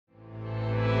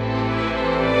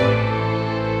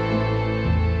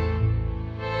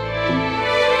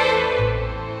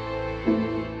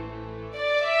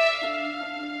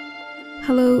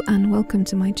welcome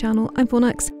to my channel. I'm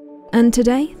Furnace, and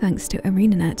today, thanks to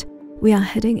Arenanet, we are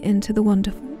heading into the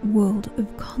wonderful world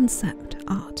of concept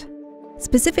art,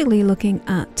 specifically looking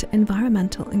at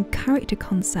environmental and character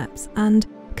concepts and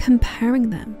comparing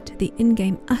them to the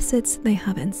in-game assets they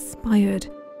have inspired.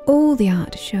 All the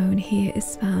art shown here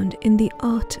is found in the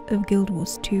Art of Guild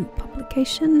Wars 2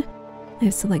 publication.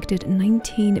 I've selected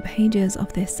 19 pages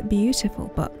of this beautiful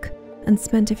book and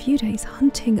spent a few days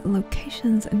hunting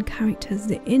locations and characters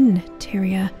in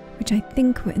Tyria, which I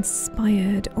think were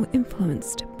inspired or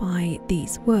influenced by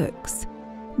these works.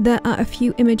 There are a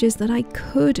few images that I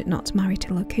could not marry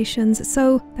to locations,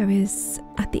 so there is,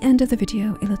 at the end of the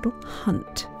video, a little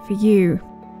hunt for you.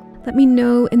 Let me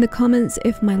know in the comments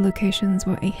if my locations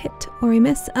were a hit or a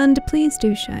miss, and please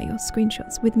do share your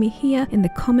screenshots with me here in the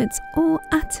comments or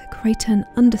at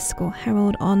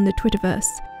Creighton_Herald on the Twitterverse.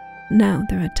 Now,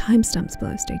 there are timestamps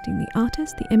below stating the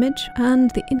artist, the image, and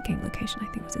the in-game location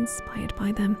I think was inspired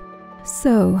by them.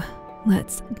 So,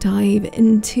 let's dive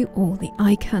into all the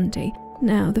eye candy.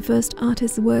 Now, the first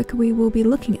artist's work we will be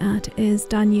looking at is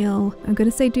Daniel. I'm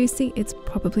going to say Ducey, it's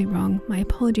probably wrong. My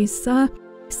apologies, sir.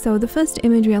 So the first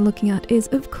image we are looking at is,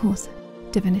 of course,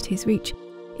 Divinity's Reach.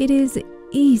 It is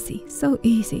easy, so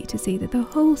easy to see that the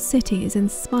whole city is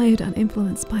inspired and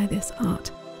influenced by this art.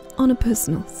 On a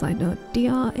personal side note,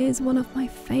 DR is one of my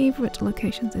favourite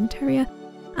locations in Tyria,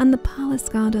 and the palace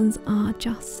gardens are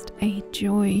just a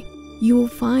joy. You will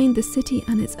find the city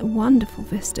and its wonderful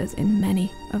vistas in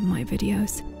many of my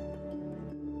videos.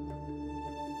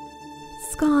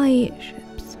 Sky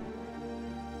ships.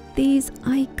 These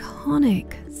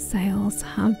iconic sails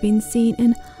have been seen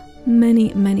in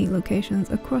many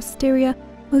locations across Tyria,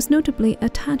 most notably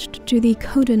attached to the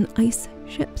Codan ice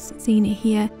ships seen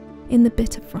here in the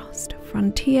Bitterfrost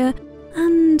frontier,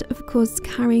 and of course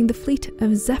carrying the fleet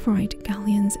of Zephyrite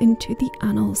galleons into the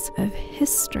annals of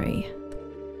history.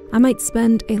 I might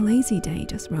spend a lazy day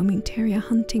just roaming Tyria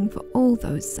hunting for all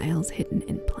those sails hidden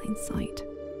in plain sight.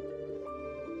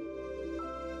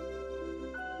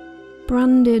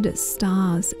 Branded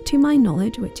stars, to my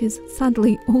knowledge, which is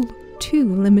sadly all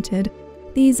too limited,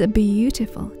 these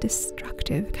beautiful,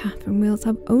 destructive Catherine wheels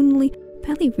have only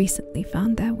fairly recently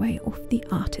found their way off the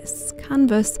artist's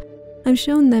canvas. I've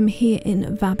shown them here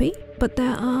in Vabi, but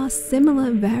there are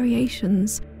similar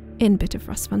variations in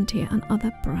Bitterfrost Frontier and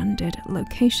other branded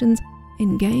locations.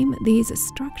 In-game, these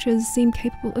structures seem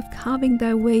capable of carving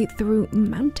their way through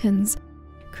mountains,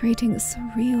 creating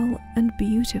surreal and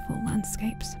beautiful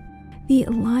landscapes. The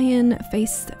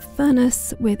lion-faced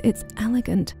furnace, with its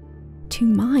elegant, to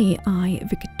my eye,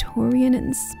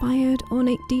 Victorian-inspired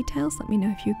ornate details, let me know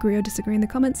if you agree or disagree in the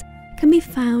comments, can be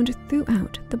found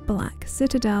throughout the Black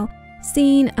Citadel,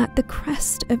 seen at the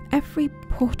crest of every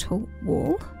portal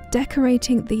wall,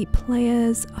 decorating the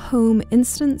player's home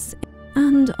instance,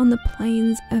 and on the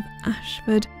plains of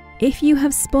Ashford. If you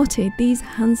have spotted these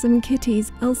handsome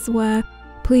kitties elsewhere,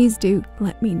 please do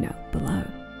let me know below.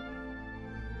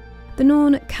 The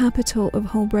Norn capital of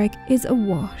Hullbreak is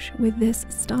awash with this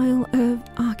style of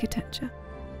architecture.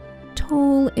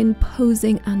 Tall,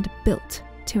 imposing, and built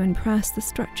to impress, the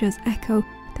structures echo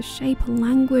the shape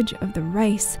language of the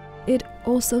race. It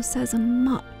also says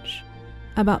much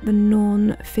about the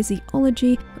Norn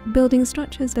physiology, building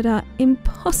structures that are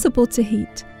impossible to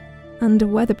heat and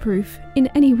weatherproof in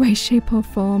any way, shape, or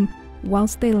form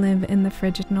whilst they live in the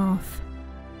frigid north.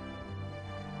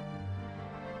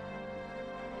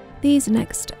 These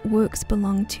next works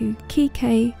belong to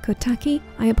Kekai Kotaki.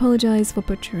 I apologise for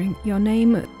butchering your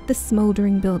name. The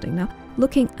smouldering building. Now,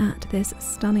 looking at this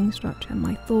stunning structure,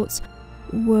 my thoughts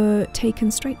were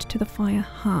taken straight to the Fire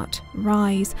Heart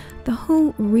Rise. The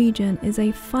whole region is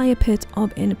a fire pit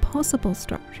of impossible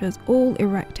structures, all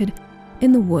erected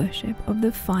in the worship of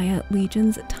the Fire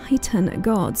Legion's Titan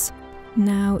gods.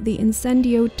 Now, the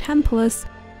Incendio Templars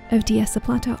of Diessa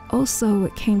Plata also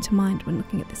came to mind when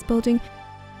looking at this building.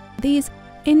 These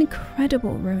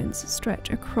incredible ruins stretch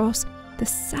across the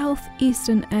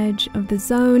southeastern edge of the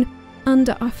zone and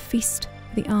are a feast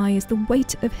for the eyes. The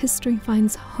weight of history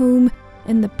finds home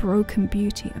in the broken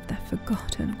beauty of their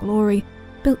forgotten glory,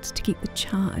 built to keep the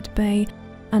Charr at bay,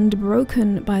 and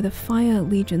broken by the Fire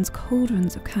Legion's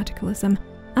cauldrons of cataclysm.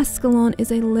 Ascalon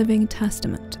is a living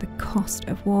testament to the cost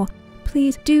of war.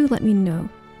 Please do let me know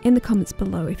in the comments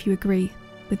below if you agree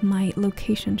with my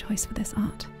location choice for this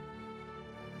art.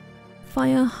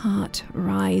 Fireheart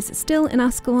Rise. Still in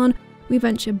Ascalon, we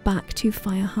venture back to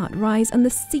Fireheart Rise and the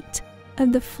seat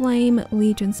of the Flame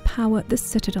Legion's power, the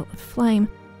Citadel of Flame.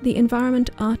 The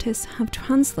environment artists have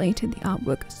translated the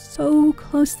artwork so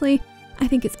closely, I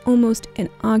think it's almost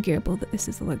inarguable that this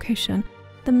is the location.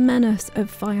 The menace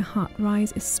of Fireheart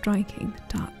Rise is striking.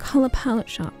 Dark colour palette,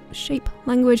 sharp shape,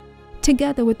 language,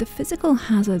 together with the physical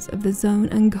hazards of the zone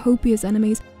and copious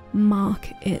enemies, mark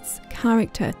its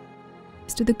character.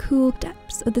 To the cool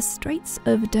depths of the Straits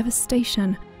of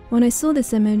Devastation. When I saw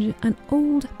this image, an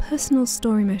old personal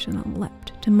story mission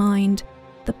leapt to mind.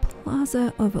 The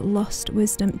Plaza of Lost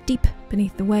Wisdom, deep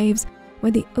beneath the waves,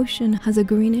 where the ocean has a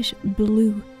greenish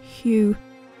blue hue.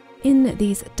 In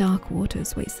these dark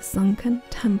waters waits the Sunken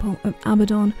Temple of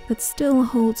Abaddon that still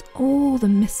holds all the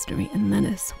mystery and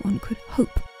menace one could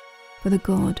hope for the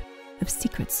god of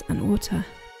secrets and water.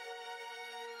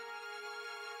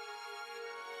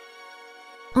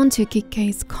 Onto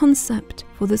Kekai's concept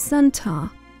for the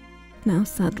Centaur. Now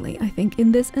sadly, I think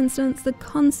in this instance the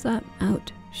concept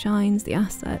outshines the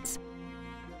assets.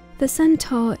 The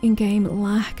Centaur in-game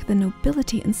lack the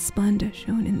nobility and splendour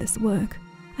shown in this work.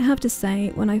 I have to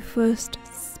say, when I first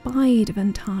spied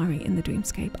Ventari in the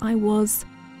dreamscape, I was,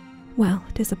 well,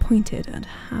 disappointed at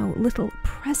how little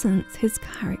presence his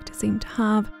character seemed to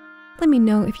have. Let me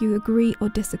know if you agree or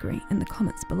disagree in the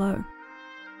comments below.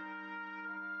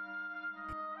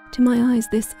 To my eyes,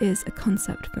 this is a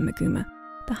concept for Maguuma,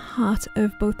 the heart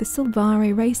of both the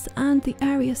Sylvari race and the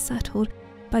area settled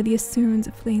by the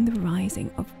Asurans fleeing the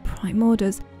rising of Prime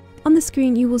Orders. On the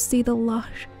screen you will see the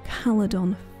lush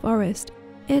Caledon forest.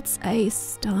 It's a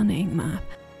stunning map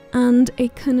and a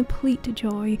complete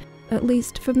joy, at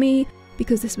least for me,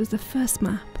 because this was the first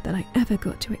map that I ever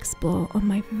got to explore on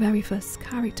my very first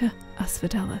character,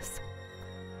 Asphodelos.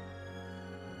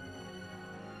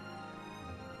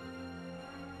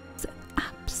 It's an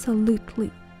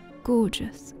absolutely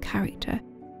gorgeous character.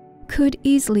 Could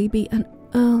easily be an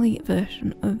early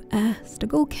version of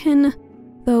Stagolkin,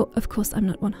 though of course I'm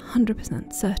not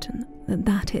 100% certain that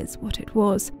that is what it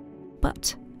was.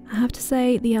 But I have to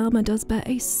say the armour does bear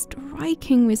a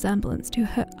striking resemblance to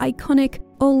her iconic,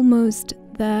 almost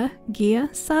there gear,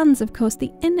 sans of course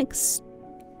the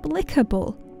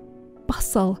inexplicable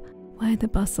bustle. Why the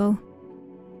bustle?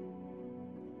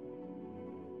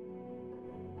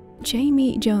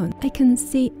 Jaime Jones. I can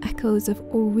see echoes of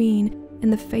Aurene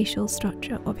in the facial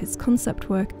structure of his concept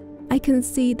work. I can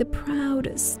see the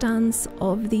proud stance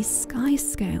of the sky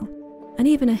scale, and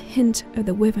even a hint of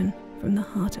the wyvern from the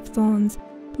Heart of Thorns.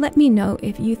 Let me know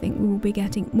if you think we will be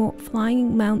getting more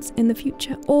flying mounts in the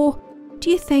future, or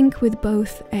do you think with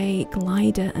both a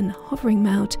glider and hovering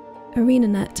mount,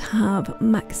 Arenanet have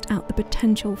maxed out the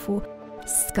potential for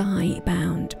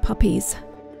sky-bound puppies?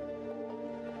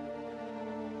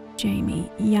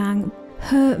 Jaime Jang,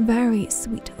 her very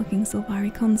sweet-looking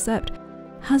Sylvari concept,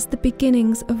 has the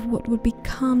beginnings of what would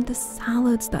become the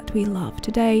salads that we love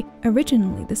today.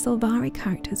 Originally, the Sylvari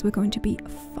characters were going to be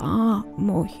far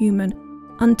more human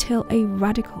until a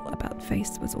radical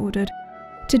about-face was ordered.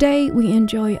 Today, we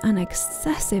enjoy an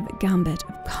excessive gambit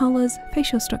of colours,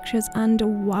 facial structures, and a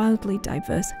wildly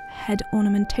diverse head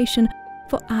ornamentation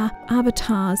for our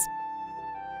avatars.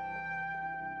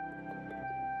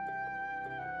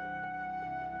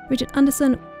 Richard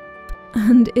Anderson,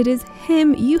 and it is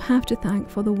him you have to thank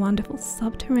for the wonderful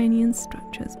subterranean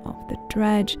structures of the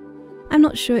Dredge. I'm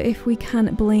not sure if we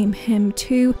can blame him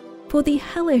too for the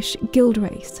hellish guild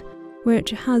race,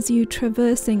 which has you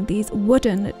traversing these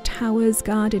wooden towers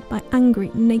guarded by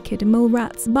angry, naked mole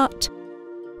rats, but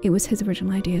it was his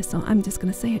original idea, so I'm just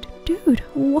gonna say it. Dude,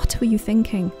 what were you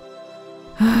thinking?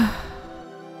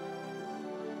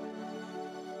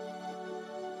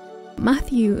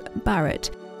 Matthew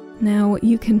Barrett. Now,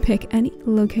 you can pick any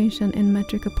location in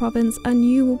Metrica province and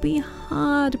you will be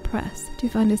hard-pressed to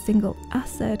find a single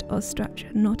asset or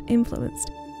structure not influenced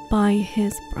by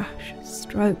his brush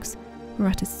strokes.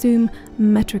 Ratasum,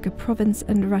 Metrica province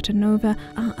and Ratanova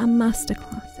are a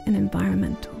masterclass in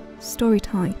environmental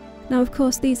storytelling. Now, of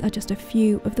course, these are just a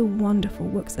few of the wonderful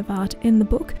works of art in the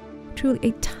book, truly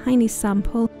a tiny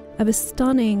sample of a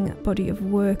stunning body of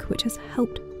work which has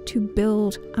helped to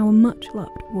build our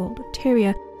much-loved world of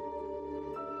Tyria.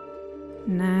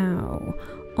 Now,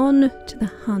 on to the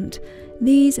hunt.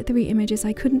 These 3 images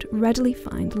I couldn't readily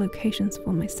find locations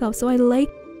for myself, so I lay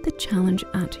the challenge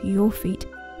at your feet.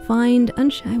 Find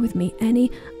and share with me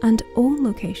any and all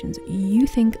locations you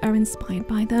think are inspired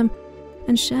by them,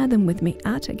 and share them with me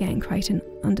at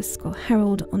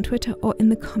 @GameCrichton_Herald on Twitter or in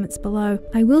the comments below.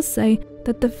 I will say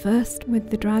that the first with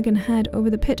the dragon head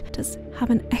over the pit does have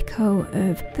an echo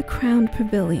of the Crowned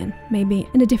Pavilion, maybe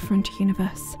in a different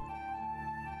universe.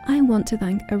 I want to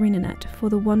thank Arenanet for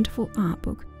the wonderful art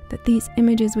book that these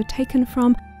images were taken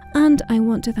from, and I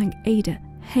want to thank Ada,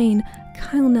 Hain,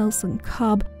 Kyle Nelson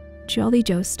Cobb, Jolly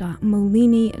Joestar,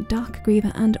 Molini, Dark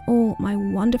Griever, and all my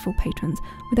wonderful patrons,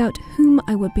 without whom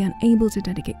I would be unable to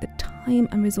dedicate the time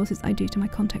and resources I do to my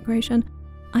content creation.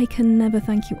 I can never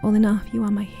thank you all enough. You are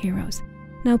my heroes.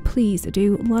 Now please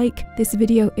do like this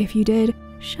video if you did,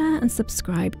 share and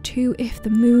subscribe too if the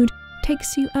mood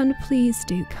takes you, and please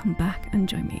do come back and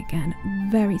join me again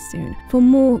very soon for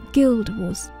more Guild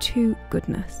Wars 2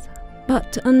 goodness.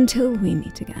 But until we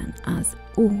meet again, as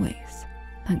always,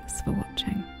 thanks for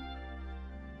watching.